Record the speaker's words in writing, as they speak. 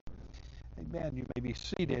Amen. You may be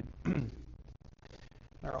seated.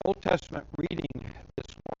 Our Old Testament reading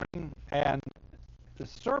this morning, and the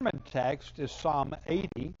sermon text is Psalm 80.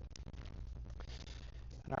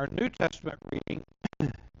 And our New Testament reading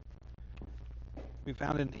we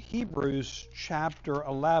found in Hebrews chapter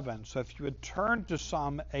 11. So if you would turn to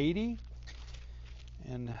Psalm 80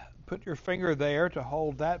 and put your finger there to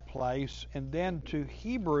hold that place, and then to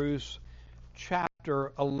Hebrews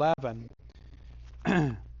chapter 11.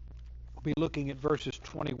 We'll be looking at verses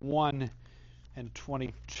 21 and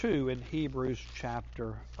 22 in Hebrews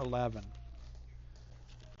chapter 11.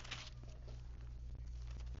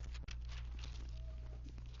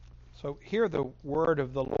 So hear the word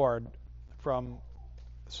of the Lord from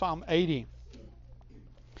Psalm 80.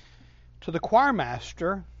 To the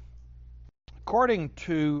choirmaster, according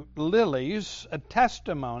to Lilies, a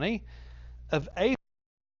testimony of a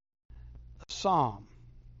psalm.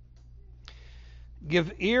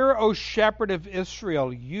 Give ear, O shepherd of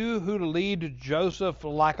Israel, you who lead Joseph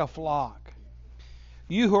like a flock.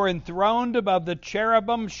 You who are enthroned above the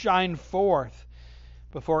cherubim, shine forth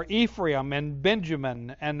before Ephraim and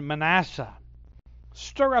Benjamin and Manasseh.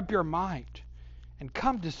 Stir up your might and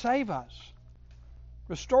come to save us.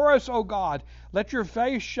 Restore us, O God. Let your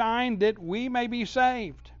face shine that we may be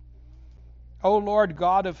saved. O Lord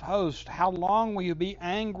God of hosts, how long will you be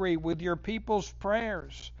angry with your people's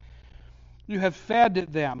prayers? You have fed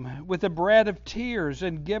them with the bread of tears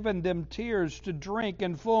and given them tears to drink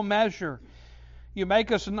in full measure. You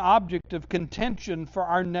make us an object of contention for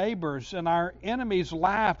our neighbors, and our enemies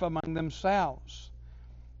laugh among themselves.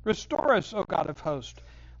 Restore us, O God of hosts.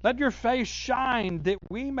 Let your face shine that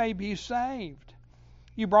we may be saved.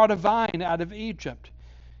 You brought a vine out of Egypt.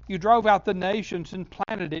 You drove out the nations and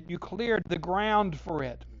planted it. You cleared the ground for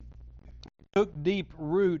it. Took deep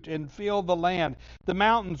root and filled the land. The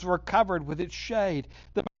mountains were covered with its shade,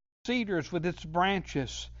 the cedars with its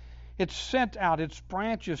branches. It sent out its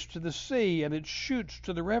branches to the sea and its shoots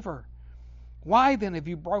to the river. Why then have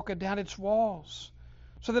you broken down its walls,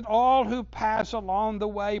 so that all who pass along the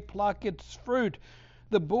way pluck its fruit?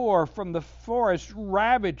 The boar from the forest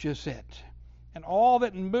ravages it, and all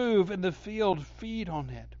that move in the field feed on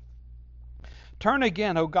it. Turn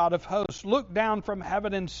again, O God of hosts. Look down from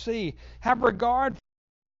heaven and see. Have regard for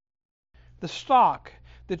the stock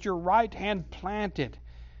that your right hand planted,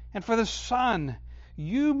 and for the son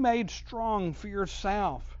you made strong for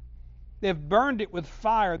yourself. They have burned it with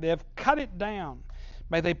fire. They have cut it down.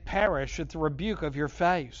 May they perish at the rebuke of your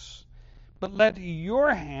face. But let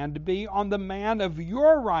your hand be on the man of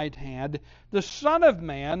your right hand, the Son of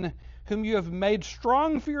Man, whom you have made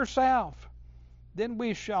strong for yourself. Then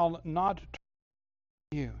we shall not turn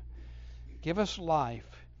from you. Give us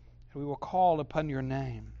life, and we will call upon your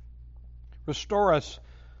name. Restore us,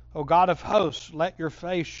 O God of hosts. Let your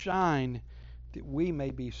face shine, that we may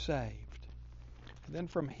be saved. And then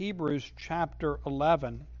from Hebrews chapter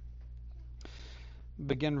 11,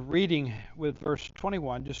 begin reading with verse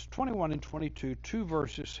 21, just 21 and 22, two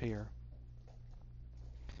verses here.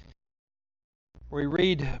 We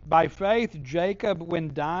read, By faith Jacob,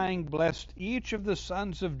 when dying, blessed each of the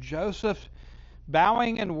sons of Joseph,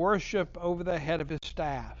 bowing in worship over the head of his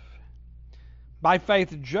staff. By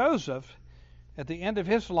faith Joseph, at the end of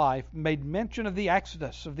his life, made mention of the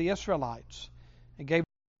exodus of the Israelites and gave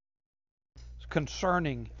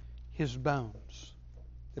concerning his bones.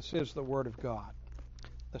 This is the word of God.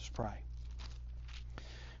 Let's pray.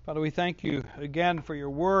 Father, we thank you again for your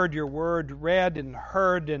word read and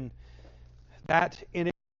heard, and that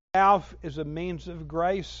in itself is a means of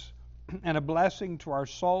grace and a blessing to our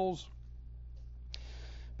souls,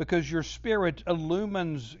 because your Spirit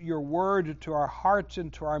illumines your word to our hearts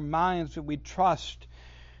and to our minds, and we trust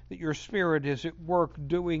that your Spirit is at work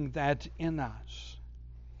doing that in us.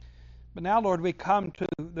 But now, Lord, we come to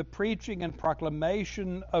the preaching and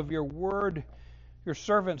proclamation of your word. Your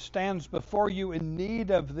servant stands before you in need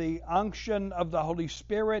of the unction of the Holy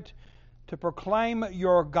Spirit to proclaim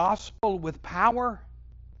your gospel with power.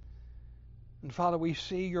 And Father, we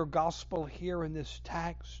see your gospel here in this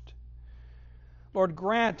text. Lord,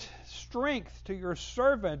 grant strength to your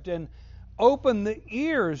servant and open the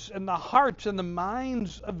ears and the hearts and the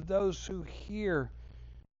minds of those who hear,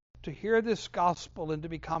 to hear this gospel and to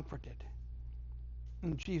be comforted.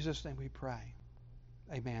 In Jesus' name we pray.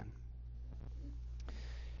 Amen.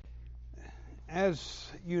 As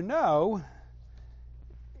you know,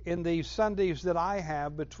 in the Sundays that I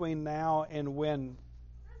have between now and when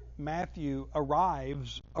Matthew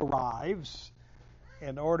arrives,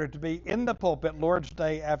 in order to be in the pulpit Lord's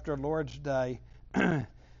Day after Lord's Day,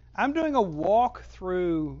 I'm doing a walk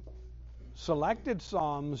through selected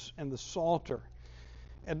Psalms and the Psalter.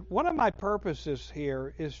 And one of my purposes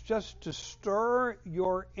here is just to stir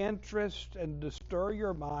your interest and to stir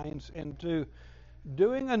your minds into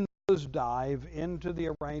doing a nosedive into the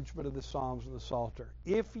arrangement of the Psalms and the Psalter.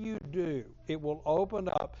 If you do, it will open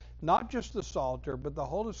up not just the Psalter, but the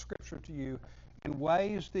whole of Scripture to you in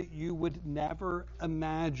ways that you would never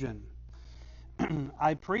imagine.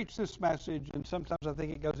 I preach this message, and sometimes I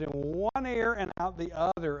think it goes in one ear and out the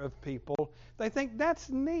other of people. They think that's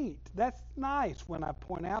neat, that's nice when I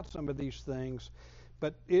point out some of these things,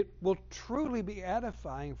 but it will truly be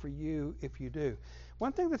edifying for you if you do.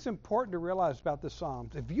 One thing that's important to realize about the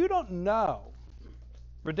Psalms, if you don't know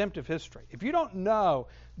redemptive history, if you don't know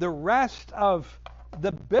the rest of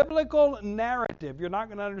the biblical narrative, you're not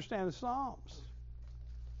going to understand the Psalms.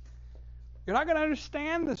 You're not going to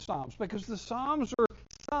understand the Psalms because the Psalms are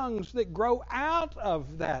songs that grow out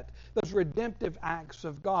of that, those redemptive acts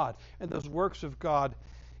of God and those works of God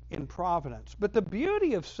in providence. But the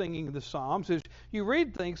beauty of singing the Psalms is you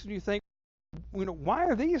read things and you think, why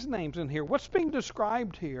are these names in here? What's being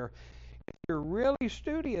described here? If you're really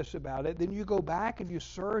studious about it, then you go back and you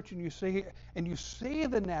search and you see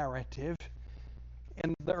the narrative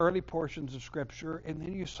in the early portions of Scripture, and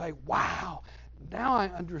then you say, wow, now I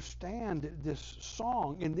understand this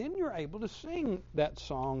song, and then you're able to sing that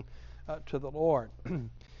song to the Lord.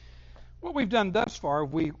 What we've done thus far,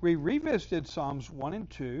 we revisited Psalms 1 and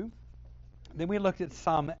 2, then we looked at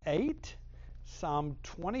Psalm 8, Psalm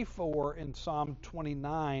 24, and Psalm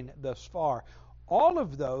 29 thus far. All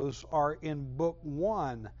of those are in Book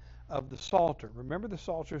 1 of the Psalter. Remember, the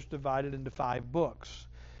Psalter is divided into 5 books.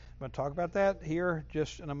 I'm going to talk about that here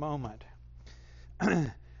just in a moment.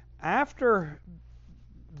 After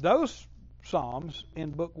those Psalms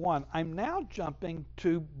in Book 1, I'm now jumping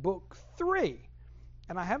to Book 3.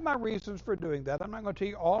 And I have my reasons for doing that. I'm not going to tell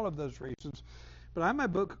you all of those reasons, but I have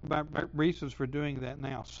my reasons for doing that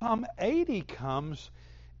now. Psalm 80 comes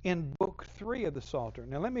in Book 3 of the Psalter.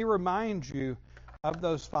 Now let me remind you of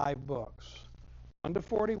those 5 books. 1 to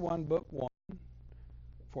 41, Book 1.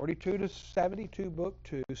 42 to 72, Book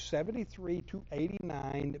 2, 73 to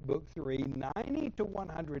 89, Book 3, 90 to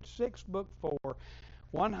 106, Book 4,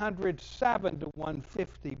 107 to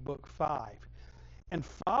 150, Book 5. And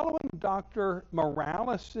following Dr.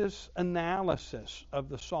 Morales' analysis of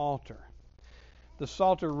the Psalter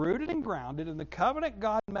rooted and grounded in the covenant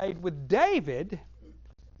God made with David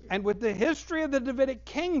and with the history of the Davidic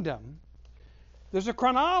kingdom, there's a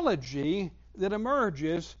chronology that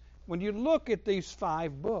emerges when you look at these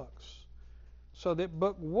 5 books. So that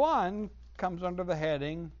Book 1 comes under the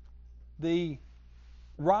heading, the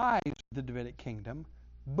rise of the Davidic kingdom.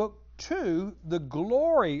 Book 2, the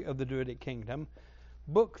glory of the Davidic kingdom.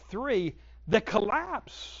 Book 3, the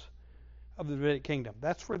collapse of the Davidic kingdom.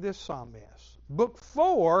 That's where this psalm is. Book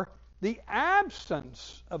 4, the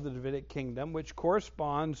absence of the Davidic kingdom, which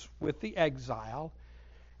corresponds with the exile.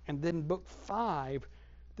 And then Book 5,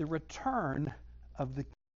 the return of the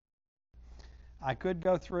kingdom. I could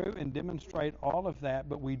go through and demonstrate all of that,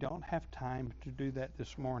 but we don't have time to do that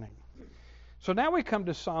this morning. So now we come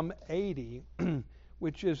to Psalm 80,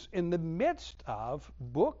 which is in the midst of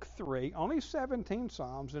Book 3, only 17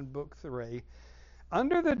 Psalms in Book 3,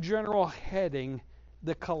 under the general heading,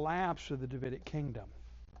 the collapse of the Davidic kingdom.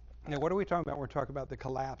 Now, what are we talking about when we're talking about the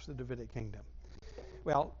collapse of the Davidic kingdom?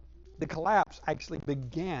 Well, the collapse actually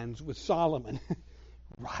begins with Solomon,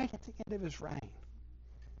 right at the end of his reign.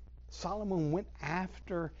 Solomon went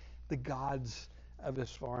after the gods of his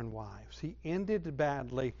foreign wives. He ended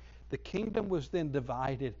badly. The kingdom was then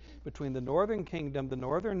divided between the northern kingdom, the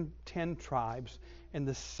northern 10 tribes, and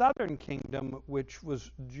the southern kingdom, which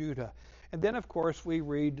was Judah. And then, of course, we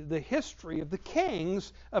read the history of the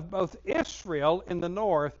kings of both Israel in the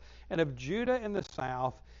north and of Judah in the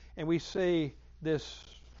south, and we see this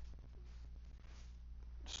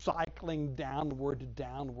cycling downward,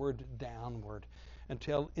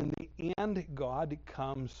 until in the end God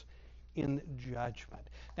comes in judgment.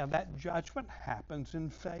 Now that judgment happens in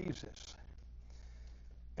phases.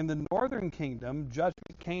 In the northern kingdom,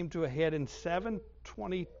 judgment came to a head in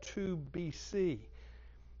 722 BC.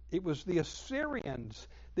 It was the Assyrians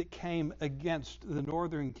that came against the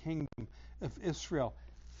northern kingdom of Israel,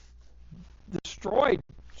 destroyed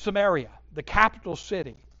Samaria, the capital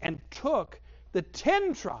city, and took the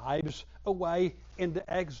 10 tribes away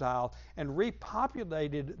into exile and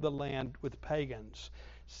repopulated the land with pagans.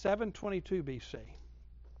 722 BC.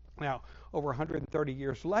 Now, over 130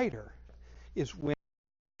 years later is when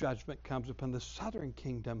judgment comes upon the southern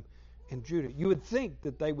kingdom in Judah. You would think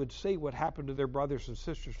that they would see what happened to their brothers and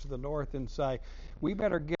sisters to the north and say, we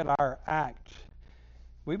better get our act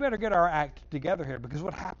We better get our act together here, because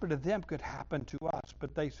what happened to them could happen to us.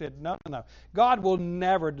 But they said, no, no, no. God will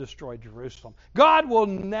never destroy Jerusalem. God will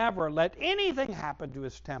never let anything happen to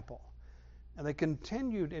his temple. And they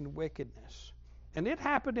continued in wickedness. And it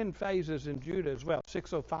happened in phases in Judah as well.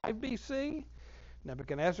 605 BC,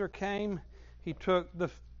 Nebuchadnezzar came. He took the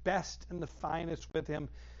best and the finest with him.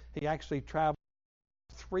 He actually traveled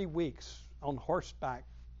 3 weeks on horseback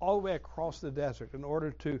all the way across the desert in order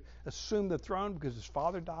to assume the throne, because his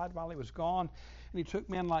father died while he was gone. And he took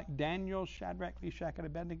men like Daniel, Shadrach, Meshach, and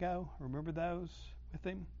Abednego. Remember those with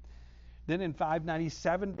him? Then in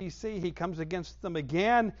 597 BC, he comes against them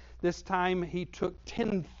again. This time he took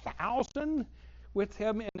 10,000 with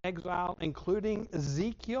him in exile, including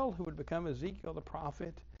Ezekiel, who would become Ezekiel the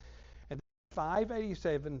prophet. And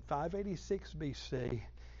 587, 586 BC,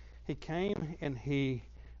 he came and he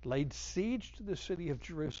laid siege to the city of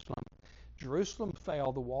Jerusalem. Jerusalem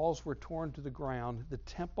fell. The walls were torn to the ground. The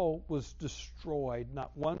temple was destroyed.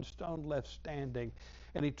 Not one stone left standing.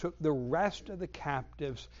 And he took the rest of the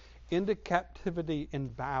captives into captivity in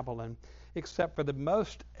Babylon, except for the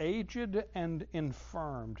most aged and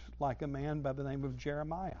infirmed, like a man by the name of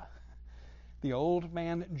Jeremiah. The old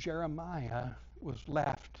man Jeremiah was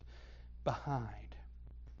left behind.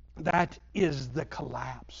 That is the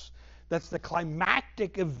collapse. That's the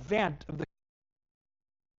climactic event of the.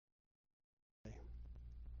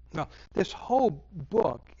 Now, this whole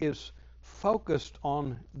book is focused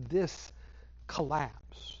on this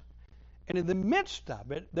collapse. And in the midst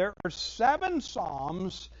of it, there are 7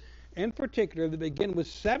 Psalms in particular that begin with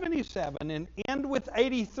 77 and end with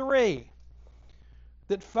 83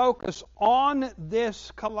 that focus on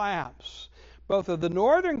this collapse, both of the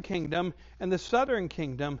northern kingdom and the southern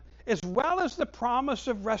kingdom, as well as the promise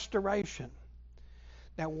of restoration.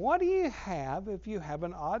 Now, what do you have if you have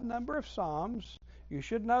an odd number of Psalms? You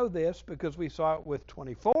should know this because we saw it with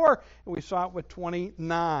 24 and we saw it with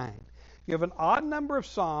 29. You have an odd number of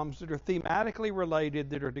Psalms that are thematically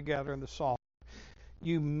related, that are together in the Psalm.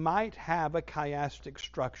 You might have a chiastic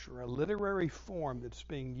structure, a literary form that's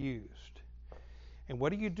being used. And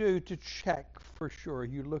what do you do to check for sure?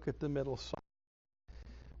 You look at the middle Psalm.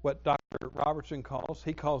 What Dr. Robertson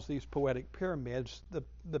calls these poetic pyramids,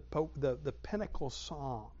 the pinnacle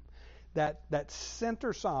psalm, that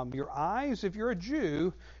center psalm. Your eyes, if you're a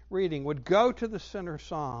Jew reading, would go to the center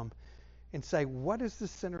psalm and say, what does the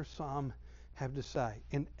center psalm have to say?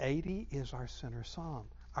 And 80 is our center psalm.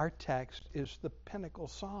 Our text is the pinnacle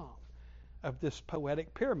psalm of this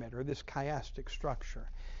poetic pyramid, or this chiastic structure.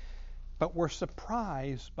 But we're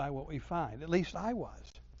surprised by what we find. At least I was.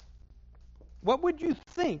 What would you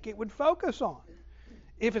think it would focus on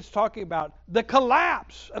if it's talking about the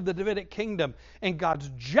collapse of the Davidic kingdom and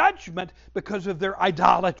God's judgment because of their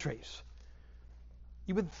idolatries?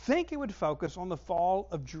 You would think it would focus on the fall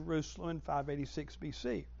of Jerusalem in 586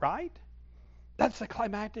 BC, right? That's the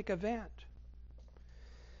climactic event.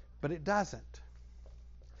 But it doesn't.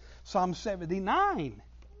 Psalm 79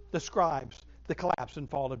 describes the collapse and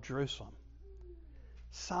fall of Jerusalem.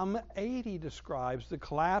 Psalm 80 describes the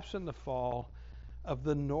collapse and the fall of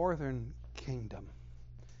the northern kingdom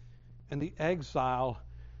and the exile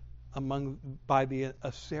by the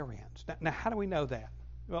Assyrians. Now, how do we know that?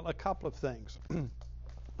 Well, a couple of things.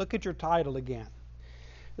 Look at your title again.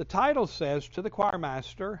 The title says, to the choir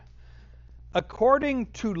master, according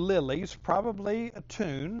to lilies, probably a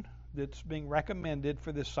tune that's being recommended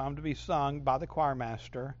for this psalm to be sung by the choir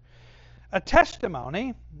master, a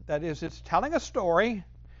testimony, that is, it's telling a story,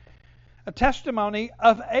 a testimony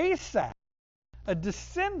of Asaph, a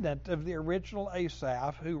descendant of the original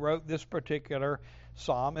Asaph who wrote this particular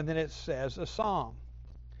psalm, and then it says a psalm.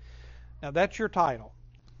 Now that's your title.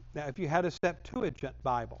 Now if you had a Septuagint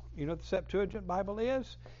Bible, you know what the Septuagint Bible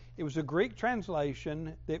is? It was a Greek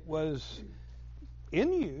translation that was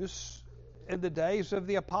in use in the days of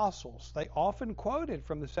the apostles. They often quoted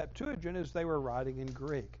from the Septuagint as they were writing in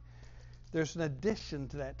Greek. There's an addition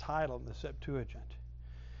to that title in the Septuagint.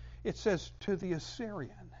 It says, to the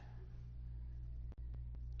Assyrian.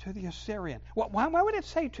 To the Assyrian. Well, why would it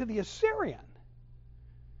say to the Assyrian?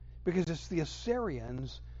 Because it's the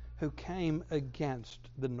Assyrians who came against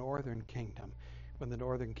the northern kingdom when the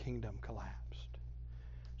northern kingdom collapsed.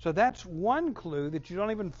 So that's one clue that you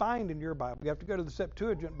don't even find in your Bible. You have to go to the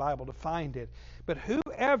Septuagint Bible to find it. But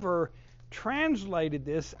whoever translated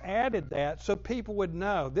this added that so people would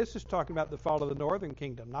know this is talking about the fall of the northern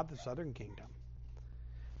kingdom, not the southern kingdom.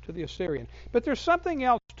 To the Assyrian. But there's something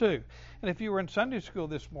else too. And if you were in Sunday school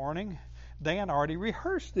this morning, Dan already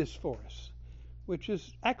rehearsed this for us, which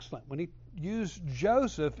is excellent. When he used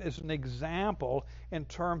Joseph as an example in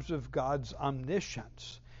terms of God's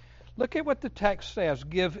omniscience. Look at what the text says.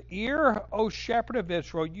 Give ear, O shepherd of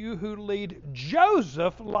Israel, you who lead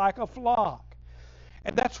Joseph like a flock.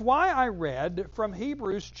 And that's why I read from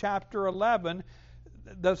Hebrews chapter 11,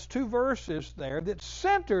 those two verses there that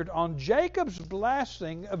centered on Jacob's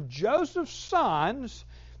blessing of Joseph's sons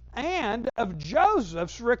and of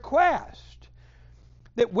Joseph's request.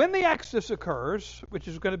 That when the Exodus occurs, which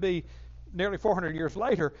is going to be nearly 400 years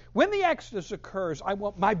later, when the Exodus occurs, I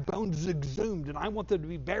want my bones exhumed and I want them to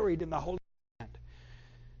be buried in the Holy Land.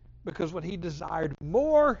 Because what he desired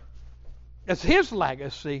more as his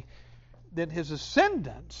legacy than his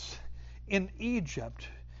ascendance in Egypt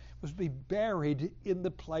was to be buried in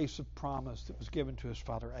the place of promise that was given to his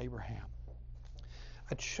father Abraham.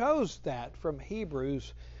 I chose that from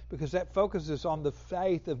Hebrews because that focuses on the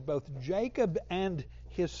faith of both Jacob and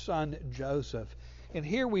his son Joseph. And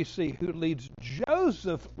here we see who leads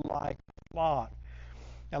Joseph like a flock.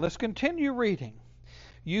 Now let's continue reading.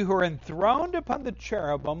 You who are enthroned upon the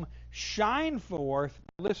cherubim, shine forth.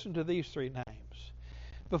 Listen to these three names.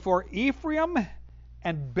 Before Ephraim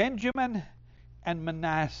and Benjamin and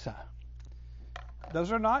Manasseh.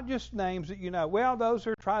 Those are not just names that you know. Well, those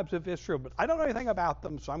are tribes of Israel, but I don't know anything about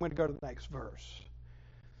them, so I'm going to go to the next verse.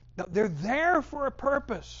 No, they're there for a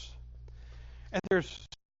purpose. And there's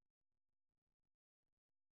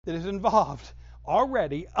that is involved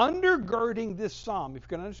already undergirding this psalm. If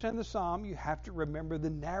you're going to understand the psalm, you have to remember the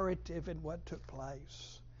narrative and what took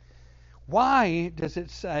place. Why does it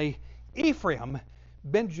say Ephraim,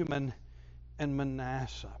 Benjamin, and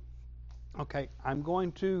Manasseh? Okay, I'm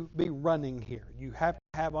going to be running here. You have to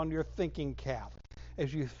have on your thinking cap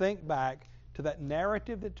as you think back to that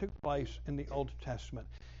narrative that took place in the Old Testament.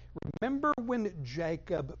 Remember when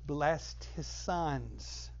Jacob blessed his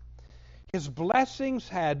sons. His blessings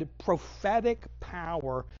had prophetic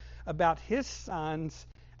power about his sons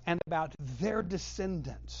and about their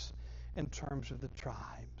descendants in terms of the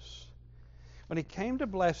tribes. When he came to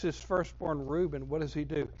bless his firstborn Reuben, what does he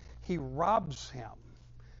do? He robs him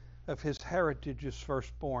of his heritage as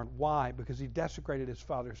firstborn. Why? Because he desecrated his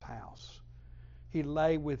father's house. He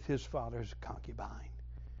lay with his father's concubine.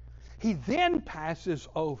 He then passes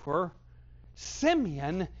over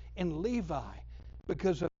Simeon and Levi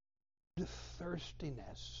because of the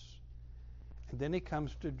thirstiness. And then he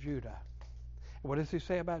comes to Judah. And what does he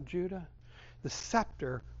say about Judah? The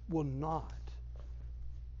scepter will not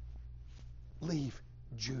leave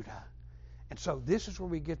Judah. And so this is where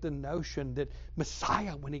we get the notion that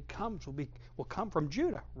Messiah, when he comes, will come from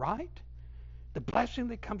Judah, right? The blessing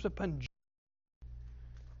that comes upon Judah.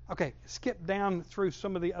 Okay, skip down through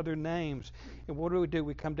some of the other names. And what do?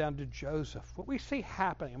 We come down to Joseph. What we see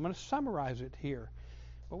happening, I'm going to summarize it here.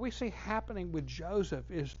 What we see happening with Joseph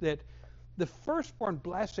is that the firstborn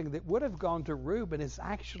blessing that would have gone to Reuben is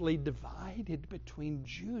actually divided between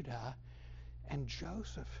Judah and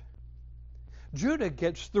Joseph. Judah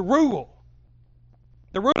gets the rule.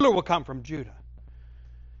 The ruler will come from Judah.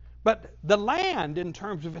 But the land, in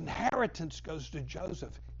terms of inheritance, goes to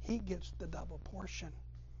Joseph. He gets the double portion.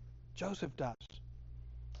 Joseph does.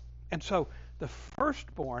 And so the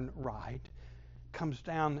firstborn right comes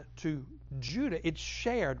down to Judah. It's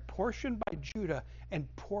shared, portion by Judah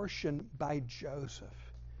and portion by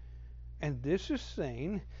Joseph. And this is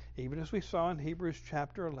seen, even as we saw in Hebrews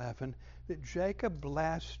chapter 11, that Jacob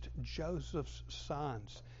blessed Joseph's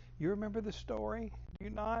sons. You remember the story? Do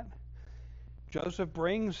you not? Joseph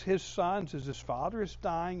brings his sons as his father is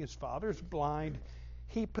dying, his father is blind.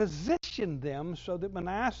 He positioned them so that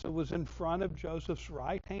Manasseh was in front of Joseph's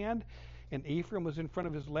right hand and Ephraim was in front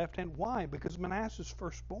of his left hand. Why? Because Manasseh's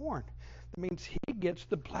firstborn. That means he gets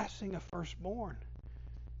the blessing of firstborn.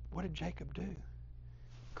 What did Jacob do?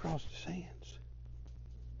 Crossed his hands.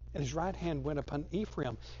 And his right hand went upon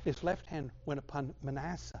Ephraim. His left hand went upon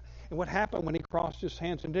Manasseh. And what happened when he crossed his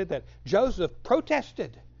hands and did that? Joseph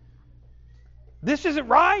protested. This isn't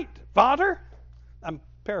right, Father. I'm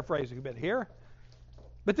paraphrasing a bit here.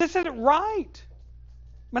 But this isn't right.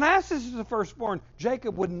 Manasseh is the firstborn.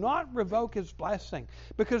 Jacob would not revoke his blessing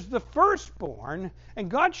because the firstborn, and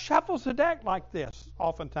God shuffles the deck like this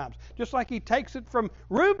oftentimes, just like he takes it from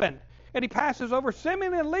Reuben and he passes over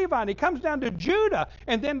Simeon and Levi and he comes down to Judah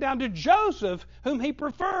and then down to Joseph, whom he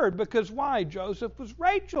preferred because why? Joseph was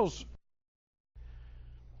Rachel's.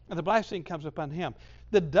 And the blessing comes upon him.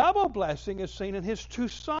 The double blessing is seen in his two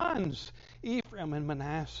sons, Ephraim and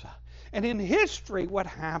Manasseh. And in history, what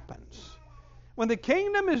happens? When the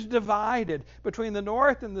kingdom is divided between the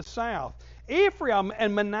north and the south, Ephraim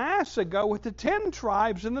and Manasseh go with the 10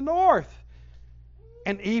 tribes in the north.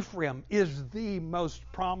 And Ephraim is the most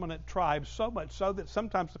prominent tribe, so much so that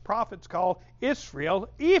sometimes the prophets call Israel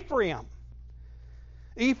Ephraim.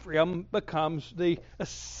 Ephraim becomes the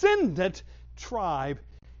ascendant tribe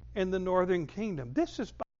in the northern kingdom. This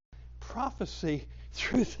is by prophecy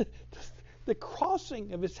through the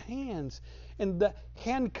crossing of his hands and the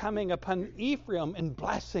hand coming upon Ephraim and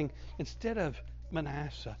blessing instead of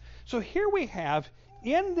Manasseh. So here we have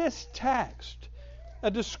in this text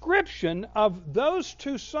a description of those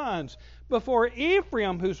two sons before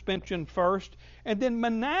Ephraim, who's mentioned first, and then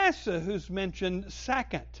Manasseh, who's mentioned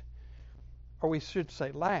second. Or we should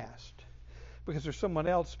say last, because there's someone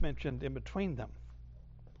else mentioned in between them.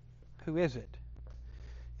 Who is it?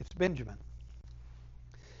 It's Benjamin.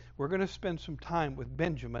 We're going to spend some time with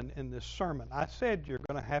Benjamin in this sermon. I said you're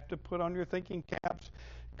going to have to put on your thinking caps.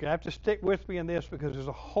 You're going to have to stick with me in this because there's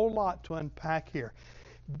a whole lot to unpack here.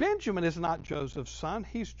 Benjamin is not Joseph's son.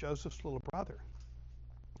 He's Joseph's little brother.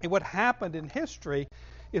 And what happened in history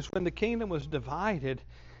is when the kingdom was divided,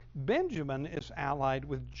 Benjamin is allied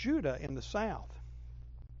with Judah in the south.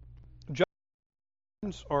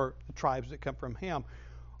 Joseph, or the tribes that come from him,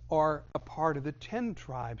 are a part of the 10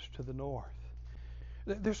 tribes to the north.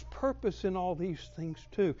 There's purpose in all these things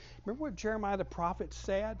too. Remember what Jeremiah the prophet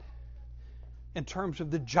said in terms of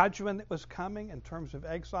the judgment that was coming, in terms of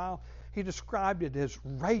exile? He described it as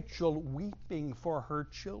Rachel weeping for her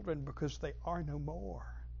children because they are no more.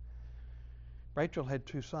 Rachel had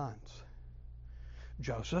 2 sons,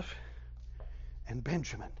 Joseph and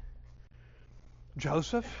Benjamin.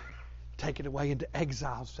 Joseph taken away into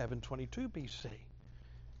exile 722 BC.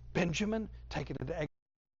 Benjamin taken into exile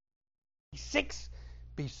 6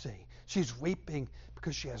 BC. She's weeping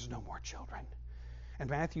because she has no more children. And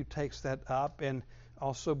Matthew takes that up and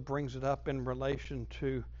also brings it up in relation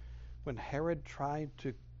to when Herod tried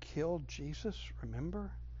to kill Jesus,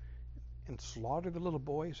 remember? And slaughter the little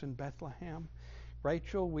boys in Bethlehem.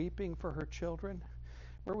 Rachel weeping for her children.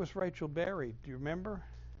 Where was Rachel buried? Do you remember?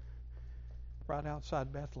 Right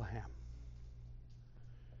outside Bethlehem.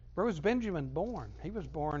 Where was Benjamin born? He was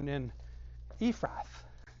born in Ephrath,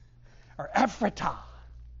 or Ephratah,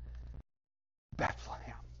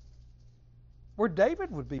 Bethlehem, where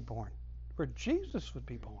David would be born, where Jesus would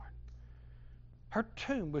be born. Her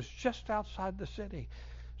tomb was just outside the city,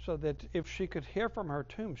 so that if she could hear from her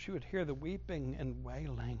tomb, she would hear the weeping and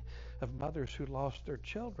wailing of mothers who lost their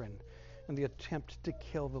children in the attempt to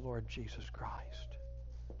kill the Lord Jesus Christ.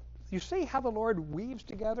 You see how the Lord weaves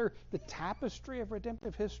together the tapestry of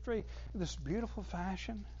redemptive history in this beautiful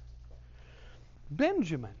fashion?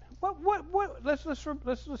 Benjamin. Let's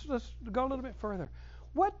go a little bit further.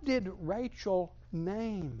 What did Rachel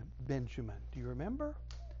name Benjamin? Do you remember?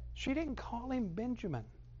 She didn't call him Benjamin.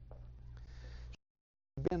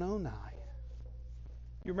 Ben-Oni.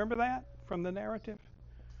 You remember that from the narrative?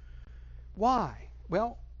 Why?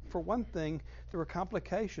 Well, for one thing, there were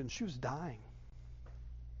complications. She was dying.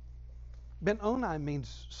 Ben-Oni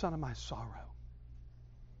means son of my sorrow.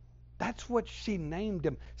 That's what she named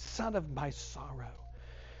him, son of my sorrow.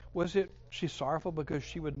 Was it she sorrowful because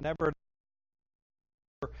she would never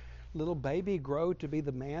let her little baby grow to be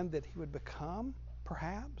the man that he would become,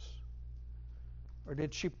 perhaps? Or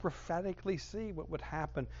did she prophetically see what would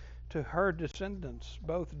happen to her descendants,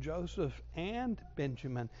 both Joseph and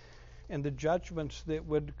Benjamin, and the judgments that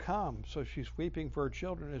would come? So she's weeping for her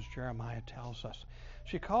children, as Jeremiah tells us.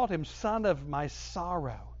 She called him son of my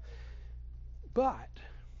sorrow. But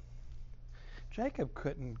Jacob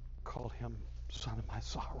couldn't call him son of my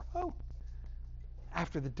sorrow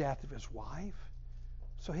after the death of his wife.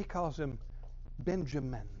 So he calls him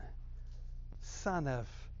Benjamin, son of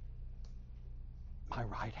my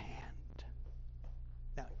right hand.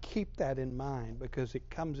 Now keep that in mind because it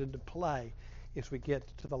comes into play as we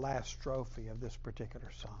get to the last strophe of this particular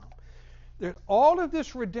psalm. All of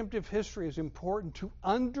this redemptive history is important to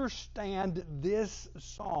understand this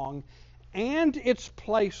song and its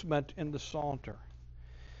placement in the Psalter.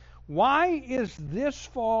 Why is this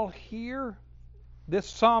fall here, this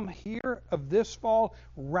psalm here of this fall,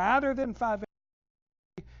 rather than 580?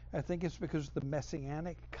 I think it's because of the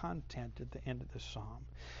messianic content at the end of this psalm.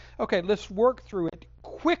 Okay, let's work through it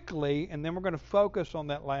quickly, and then we're going to focus on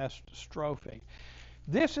that last strophe.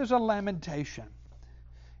 This is a lamentation.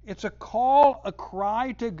 It's a call, a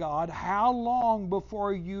cry to God. How long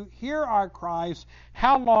before you hear our cries?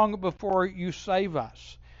 How long before you save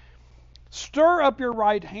us? Stir up your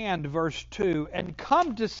right hand, verse 2, and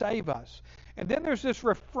come to save us. And then there's this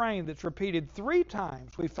refrain that's repeated 3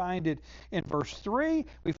 times. We find it in verse 3,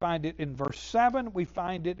 we find it in verse 7, we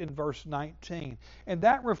find it in verse 19. And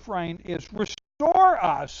that refrain is, restore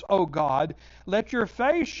us, O God, let your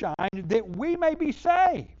face shine, that we may be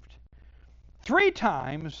saved. 3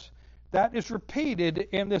 times that is repeated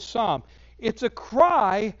in this psalm. It's a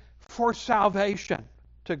cry for salvation.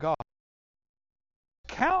 to God.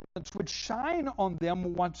 Countenance would shine on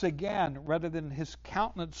them once again, rather than his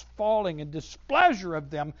countenance falling in displeasure of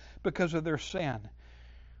them because of their sin.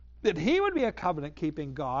 That he would be a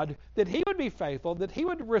covenant-keeping God, that he would be faithful, that he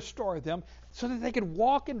would restore them so that they could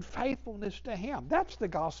walk in faithfulness to him. That's the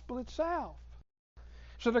gospel itself.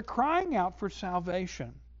 So they're crying out for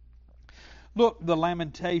salvation. Look, the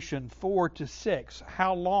Lamentation 4-6.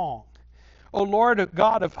 How long? O Lord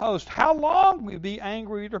God of hosts, how long will you be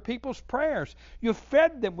angry at your people's prayers? You have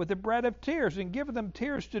fed them with the bread of tears and given them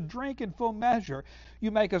tears to drink in full measure.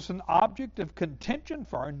 You make us an object of contention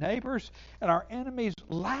for our neighbors, and our enemies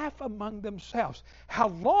laugh among themselves. How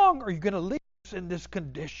long are you going to leave us in this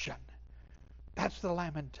condition? That's the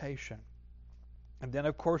lamentation. And then,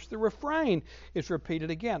 of course, the refrain is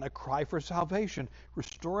repeated again, a cry for salvation.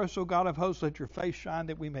 Restore us, O God of hosts, let your face shine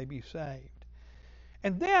that we may be saved.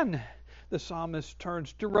 And then the psalmist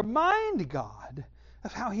turns to remind God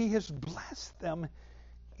of how he has blessed them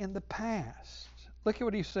in the past. Look at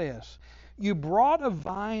what he says. You brought a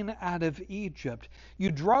vine out of Egypt.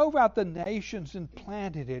 You drove out the nations and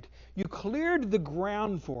planted it. You cleared the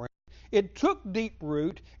ground for it. It took deep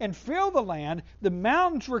root and filled the land. The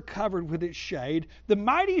mountains were covered with its shade. The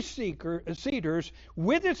mighty cedars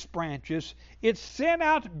with its branches. It sent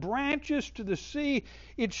out branches to the sea.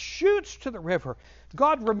 Its shoots to the river.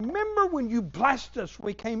 God, remember when you blessed us when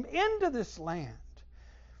we came into this land.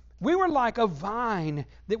 We were like a vine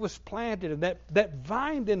that was planted, and that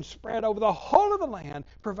vine then spread over the whole of the land,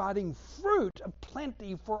 providing fruit of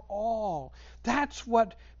plenty for all. That's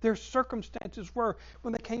what their circumstances were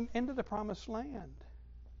when they came into the promised land.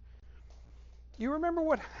 You remember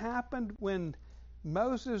what happened when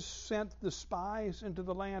Moses sent the spies into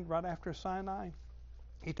the land right after Sinai?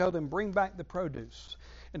 He told them, bring back the produce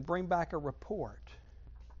and bring back a report.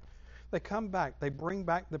 They come back, they bring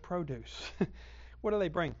back the produce. What do they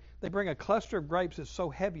bring? They bring a cluster of grapes that's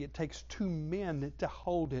so heavy it takes 2 men to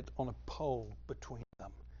hold it on a pole between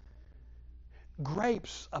them.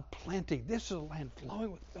 Grapes aplenty. This is a land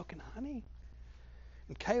flowing with milk and honey.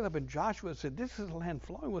 And Caleb and Joshua said, this is a land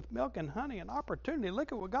flowing with milk and honey, an opportunity.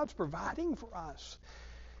 Look at what God's providing for us.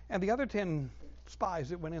 And the other 10 spies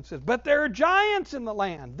that went in said, but there are giants in the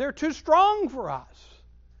land. They're too strong for us.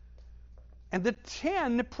 And the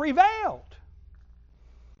 10 prevailed.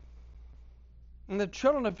 And the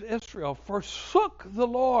children of Israel forsook the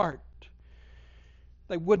Lord.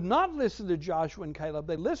 They would not listen to Joshua and Caleb.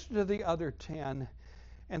 They listened to the other 10.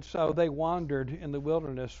 And so they wandered in the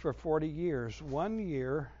wilderness for 40 years. 1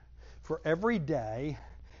 year for every day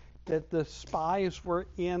that the spies were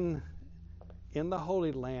in the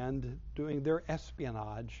Holy Land doing their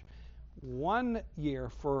espionage. 1 year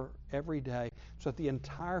for every day. So that the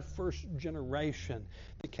entire first generation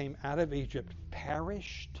that came out of Egypt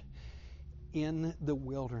perished in the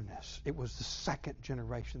wilderness. It was the second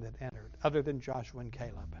generation that entered, other than Joshua and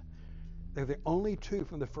Caleb. They're the only 2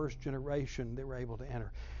 from the first generation that were able to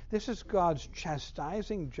enter. This is God's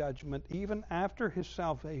chastising judgment even after his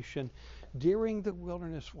salvation during the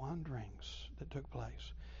wilderness wanderings that took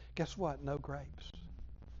place. Guess what? No grapes.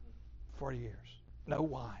 40 years. No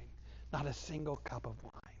wine. Not a single cup of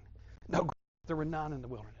wine. No grapes. There were none in the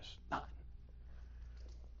wilderness. None.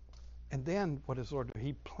 And then what does the Lord do?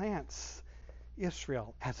 He plants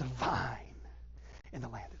Israel as a vine in the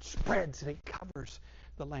land. It spreads and it covers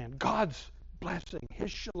the land. God's blessing, his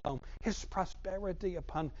shalom, his prosperity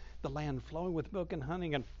upon the land, flowing with milk and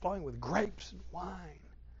honey and flowing with grapes and wine.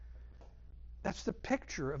 That's the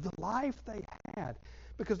picture of the life they had,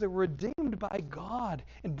 because they were redeemed by God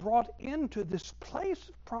and brought into this place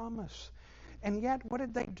of promise. And yet, what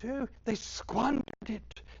did they do? They squandered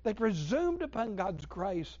it. They presumed upon God's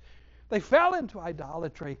grace. They fell into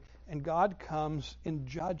idolatry, and God comes in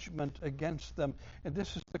judgment against them. And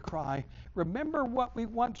this is the cry. Remember what we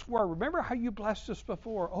once were. Remember how you blessed us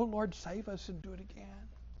before. Oh, Lord, save us and do it again.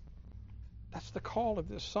 That's the call of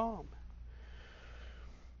this psalm.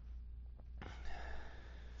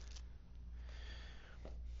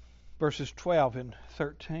 Verses 12 and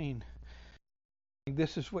 13.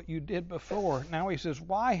 This is what you did before. Now he says,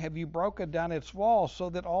 why have you broken down its walls so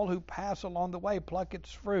that all who pass along the way pluck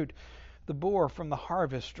its fruit? The boar from the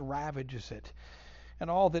harvest ravages it, and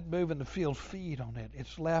all that move in the field feed on it.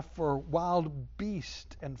 It's left for wild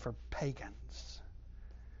beasts and for pagans.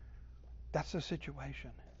 That's the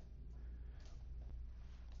situation.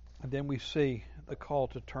 And then we see the call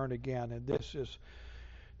to turn again, and this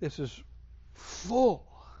is full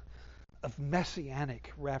of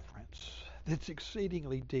messianic reference. It's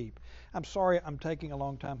exceedingly deep. I'm sorry I'm taking a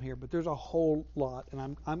long time here, but there's a whole lot, and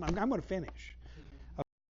I'm going to finish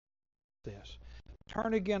this.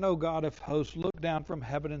 Turn again, O God of hosts, look down from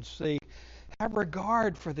heaven and see. Have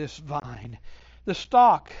regard for this vine, the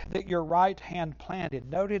stalk that your right hand planted.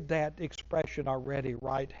 Noted that expression already,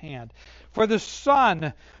 right hand. For the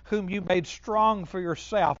son whom you made strong for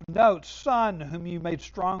yourself. Note, son whom you made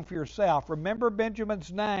strong for yourself. Remember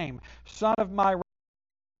Benjamin's name, son of my right.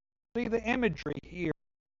 See the imagery here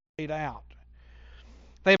laid out.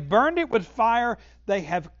 They have burned it with fire. They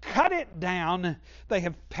have cut it down. They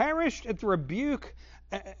have perished at the rebuke.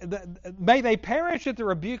 May they perish at the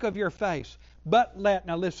rebuke of your face. But let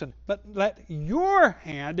your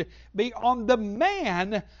hand be on the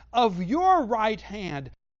man of your right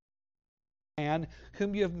hand, man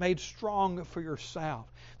whom you have made strong for yourself.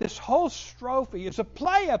 This whole strophe is a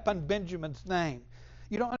play upon Benjamin's name.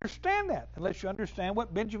 You don't understand that unless you understand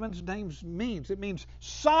what Benjamin's name means. It means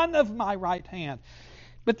son of my right hand.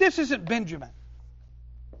 But this isn't Benjamin.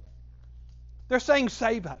 They're saying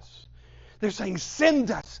save us. They're saying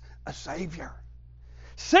send us a Savior.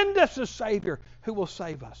 Send us a Savior who will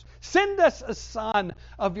save us. Send us a son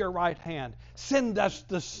of your right hand. Send us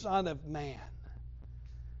the Son of Man.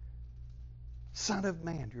 Son of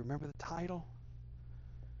Man. Do you remember the title?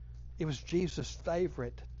 It was Jesus'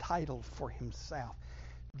 favorite title for himself.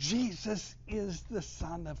 Jesus is the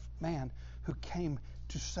Son of Man who came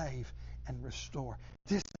to save and restore.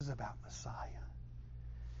 This is about Messiah.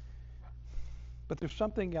 But there's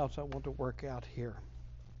something else I want to work out here.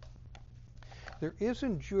 There is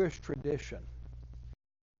in Jewish tradition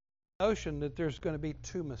the notion that there's going to be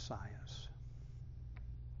two Messiahs.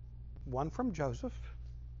 One from Joseph,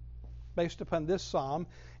 based upon this psalm,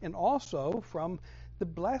 and also from the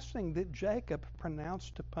blessing that Jacob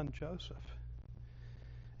pronounced upon Joseph.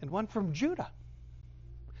 And one from Judah.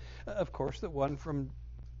 Of course, the one from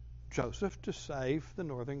Joseph to save the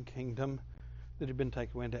northern kingdom that had been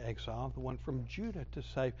taken away into exile. The one from Judah to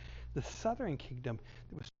save the southern kingdom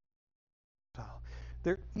that was exile.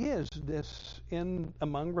 There is this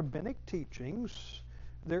among rabbinic teachings,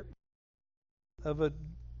 there of a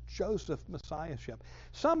Joseph messiahship.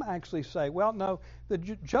 Some actually say, well, no, the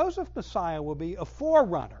Joseph Messiah will be a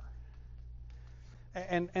forerunner.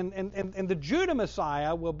 And the Judah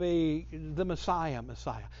Messiah will be the Messiah.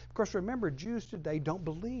 Of course, remember, Jews today don't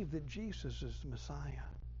believe that Jesus is the Messiah.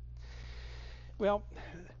 Well,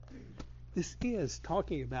 this is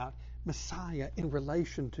talking about Messiah in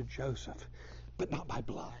relation to Joseph, but not by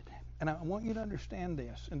blood. And I want you to understand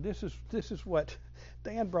this. And this is what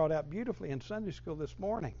Dan brought out beautifully in Sunday school this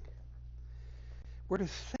morning. We're to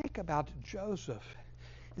think about Joseph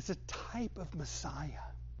as a type of Messiah.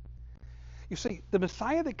 You see, the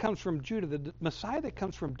Messiah that comes from Judah, the Messiah that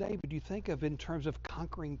comes from David, you think of in terms of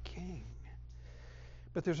conquering king.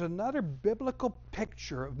 But there's another biblical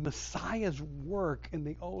picture of Messiah's work in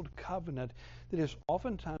the Old Covenant that is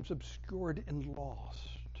oftentimes obscured and lost.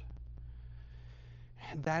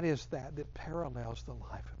 And that is that parallels the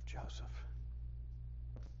life of Joseph.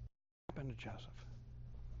 What happened to Joseph?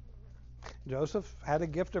 Joseph had a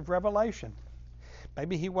gift of revelation.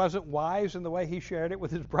 Maybe he wasn't wise in the way he shared it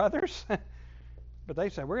with his brothers. But they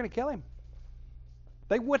said, we're going to kill him.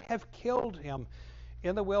 They would have killed him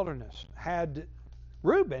in the wilderness had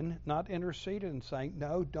Reuben not interceded and saying,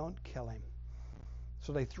 no, don't kill him.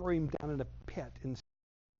 So they threw him down in a pit. And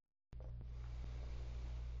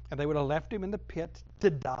they would have left him in the pit to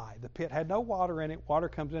die. The pit had no water in it. Water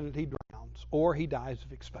comes in and he drowns. Or he dies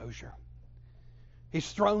of exposure.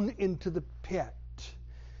 He's thrown into the pit.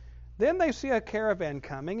 Then they see a caravan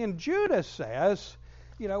coming, and Judah says,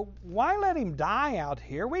 why let him die out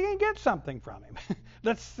here? We can get something from him.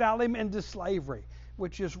 Let's sell him into slavery,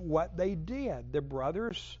 which is what they did. The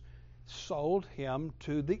brothers sold him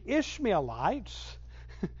to the Ishmaelites,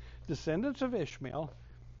 descendants of Ishmael,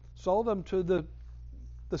 sold them to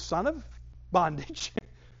the son of bondage,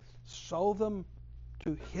 sold them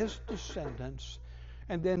to his descendants,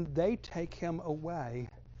 and then they take him away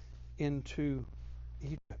into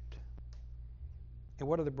Egypt. And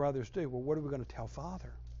what do the brothers do? Well, what are we going to tell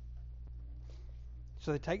Father?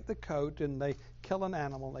 So they take the coat and they kill an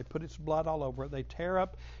animal. They put its blood all over it. They tear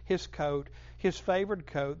up his coat, his favored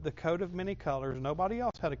coat, the coat of many colors. Nobody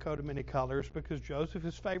else had a coat of many colors because Joseph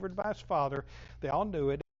is favored by his father. They all knew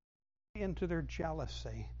it. Into their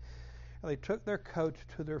jealousy, and they took their coat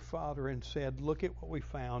to their father and said, look at what we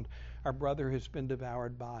found. Our brother has been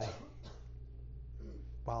devoured by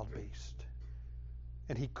wild beast.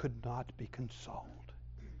 And he could not be consoled.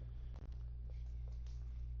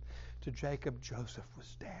 To Jacob, Joseph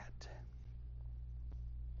was dead.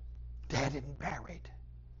 Dead and buried.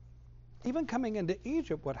 Even coming into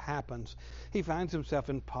Egypt, what happens? He finds himself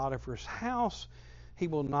in Potiphar's house. He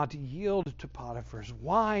will not yield to Potiphar's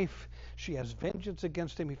wife. She has vengeance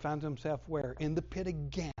against him. He finds himself where? In the pit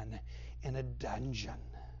again, in a dungeon.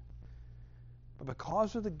 But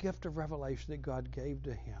because of the gift of revelation that God gave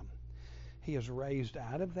to him, he is raised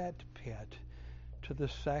out of that pit to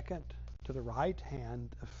the right hand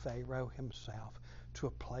of Pharaoh himself, to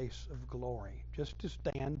a place of glory. Just as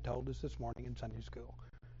Dan told us this morning in Sunday school,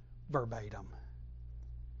 verbatim.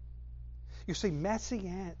 You see,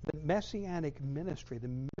 the messianic ministry,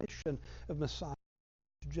 the mission of Messiah,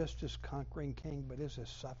 is just as conquering king, but is a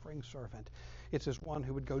suffering servant. It's as one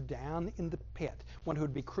who would go down in the pit, one who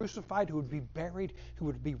would be crucified, who would be buried, who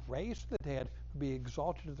would be raised from the dead, who would be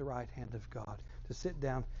exalted to the right hand of God, to sit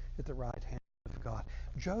down at the right hand of God.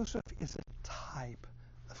 Joseph is a type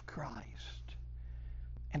of Christ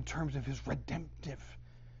in terms of his redemptive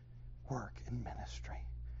work and ministry.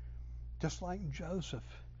 Just like Joseph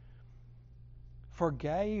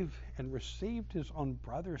forgave and received his own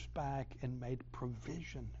brothers back and made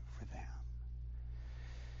provision for them.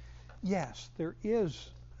 Yes, there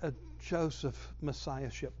is a Joseph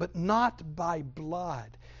messiahship, but not by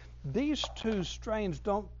blood. These two strains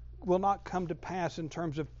will not come to pass in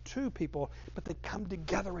terms of two people, but they come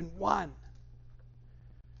together in one.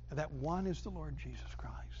 And that one is the Lord Jesus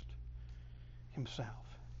Christ himself.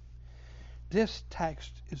 This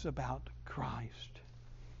text is about Christ.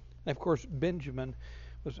 And of course, Benjamin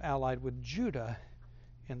was allied with Judah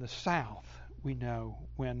in the south. We know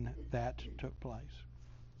when that took place.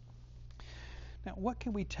 Now, what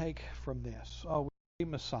can we take from this? Oh, we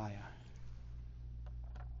see Messiah.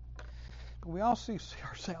 But we also see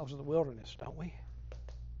ourselves in the wilderness, don't we?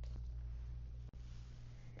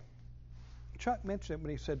 Chuck mentioned it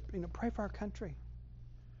when he said, pray for our country.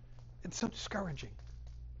 It's so discouraging.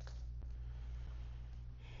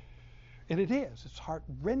 And it is. It's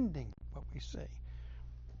heart-rending what we see.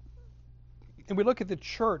 And we look at the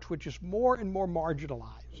church, which is more and more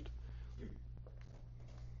marginalized.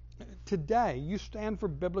 Today, you stand for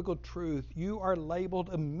biblical truth, you are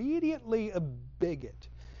labeled immediately a bigot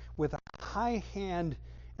with a high hand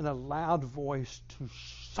and a loud voice to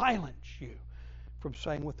silence you from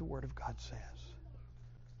saying what the Word of God says.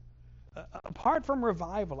 Apart from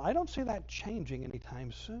revival, I don't see that changing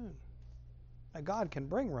anytime soon. Now, God can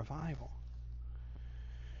bring revival.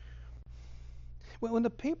 When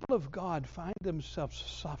the people of God find themselves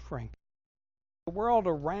suffering, the world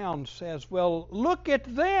around says, well, look at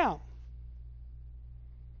them.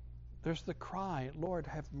 There's the cry, Lord,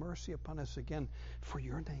 have mercy upon us again for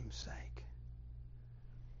your name's sake.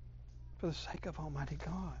 For the sake of Almighty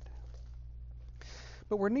God.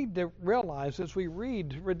 But we need to realize as we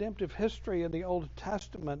read redemptive history in the Old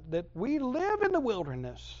Testament that we live in the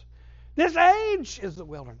wilderness. This age is the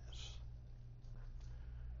wilderness.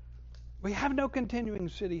 We have no continuing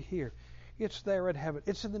city here. It's there at heaven.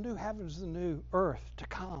 It's in the new heavens, the new earth to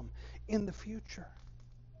come in the future.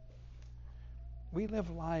 We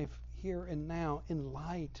live life here and now in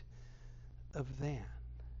light of then.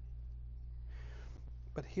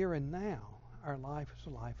 But here and now, our life is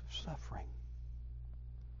a life of suffering.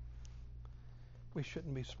 We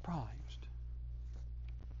shouldn't be surprised.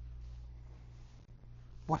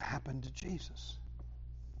 What happened to Jesus?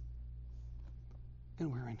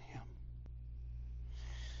 And we're in him.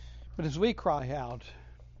 But as we cry out,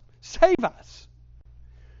 save us,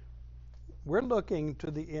 we're looking to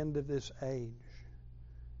the end of this age.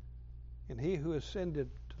 And he who ascended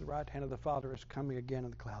to the right hand of the Father is coming again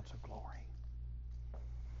in the clouds of glory.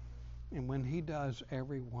 And when he does,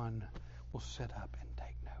 everyone will sit up and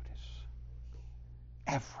take notice.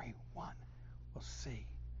 Everyone will see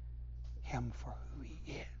him for who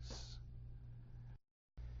he is.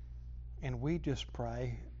 And we just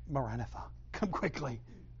pray, Maranatha, come quickly.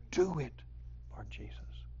 Do it, Lord Jesus.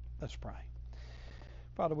 Let's pray.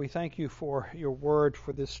 Father, we thank you for your word,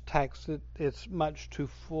 for this text. It's much too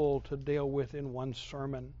full to deal with in one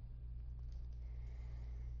sermon.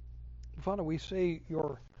 Father, we see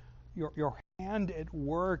your hand at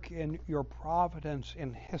work in your providence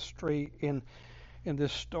in history, in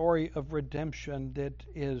this story of redemption that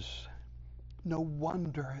is no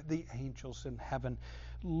wonder the angels in heaven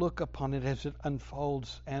look upon it as it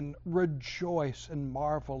unfolds and rejoice and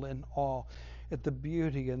marvel in awe at the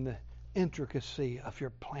beauty and the intricacy of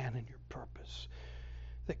your plan and your purpose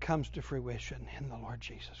that comes to fruition in the Lord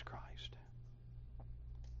Jesus Christ.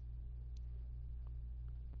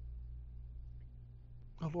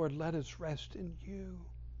 Oh Lord, let us rest in you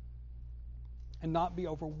and not be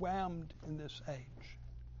overwhelmed in this age.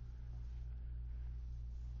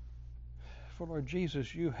 For Lord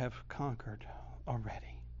Jesus, you have conquered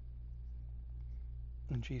already.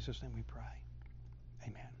 In Jesus' name we pray.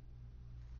 Amen.